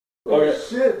Okay.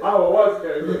 Shit. I was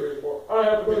scared before. I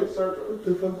have to be in search of what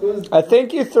the fuck was that? I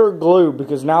think you threw glue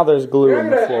because now there's glue on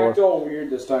the floor. You're gonna act all weird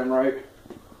this time, right?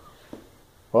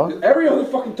 What? Every other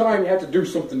fucking time you have to do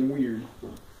something weird.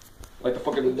 Like the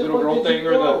fucking little girl thing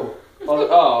or the...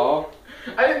 Oh.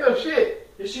 I didn't know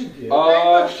shit. Yes, you did. I didn't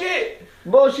know shit.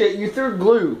 Bullshit, you threw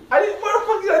glue. Where the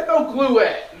fuck did I throw glue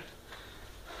at?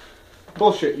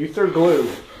 Bullshit, you threw glue.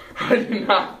 I did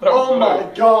not throw glue. Oh my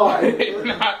god. I did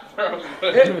not throw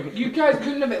glue. You guys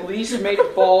couldn't have at least made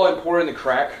it fall and pour in the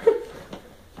crack?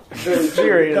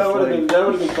 Seriously. That would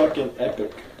have been fucking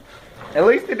epic. At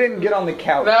least it didn't get on the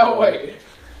couch. No, wait.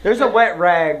 There's a wet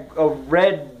rag, a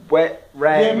red wet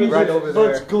rag right over there.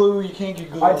 It's glue, you can't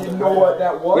get glue. I didn't know what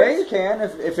that was. Yeah, you can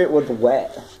if it was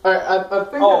wet. I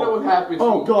think I know what happened.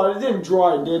 Oh god, it didn't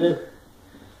dry, did it?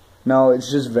 No, it's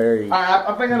just very...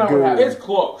 I think I know what happened. It's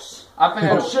close. I think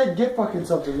I know. Oh shit, get fucking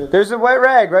something. There's a wet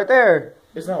rag right there.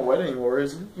 It's not wet anymore,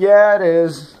 is it? Yeah, it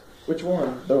is. Which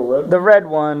one? The red one? The red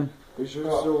one. You sure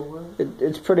it's still wet?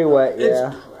 It's pretty wet,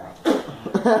 yeah.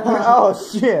 Oh,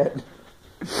 shit.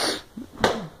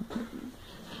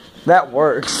 That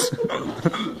works.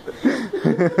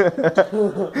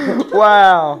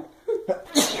 Wow.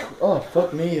 Oh,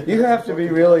 fuck me. You have to be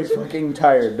really fucking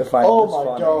tired to find this funny.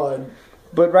 Oh my god.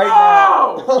 But right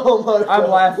now, Oh my god. I'm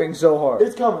laughing so hard.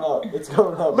 It's coming up. It's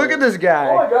coming up. Look at this guy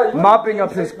Oh my God, you mopping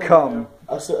up his cum.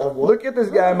 I said, what? Look at this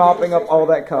guy mopping up all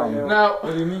that cum. Now,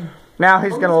 What do you mean? Now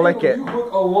he's gonna lick it. You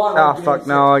look a lot Oh like fuck,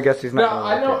 no, I guess he's not Now,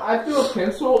 I gonna know lick I threw a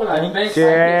pencil and I think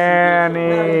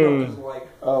Danny.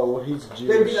 Oh, he's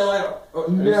Baby, Jewish. no, Are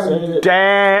you saying it?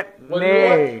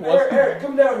 Danny. Eric,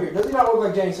 come down here. Does he not look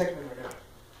like Danny Second right now?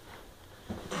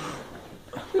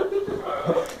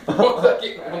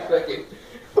 One second.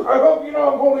 I hope you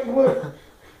know I'm holding glue.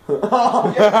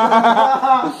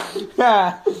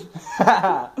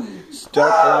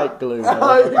 Stuck like glue.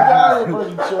 Oh, you got it,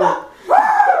 fucking shirt.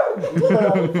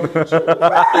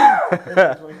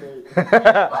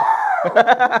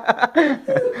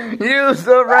 Use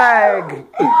the rag.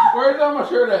 Where's all my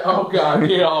shirt at? Oh god,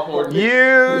 get off order.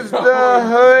 Use the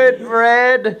hood,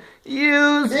 Red.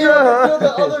 Use Ew, the feel the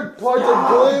hood. other parts of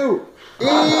glue. Ew!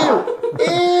 Ew!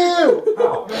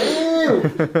 Ew! Ew!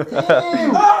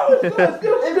 Oh, it's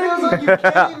It feels like you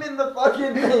came in the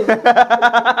fucking thing.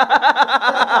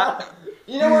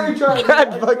 You know where you're trying to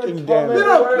God fucking damn it.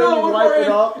 No, wipe it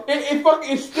off. it fucking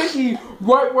is sticky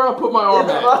right where I put my arm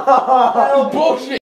at. Bullshit.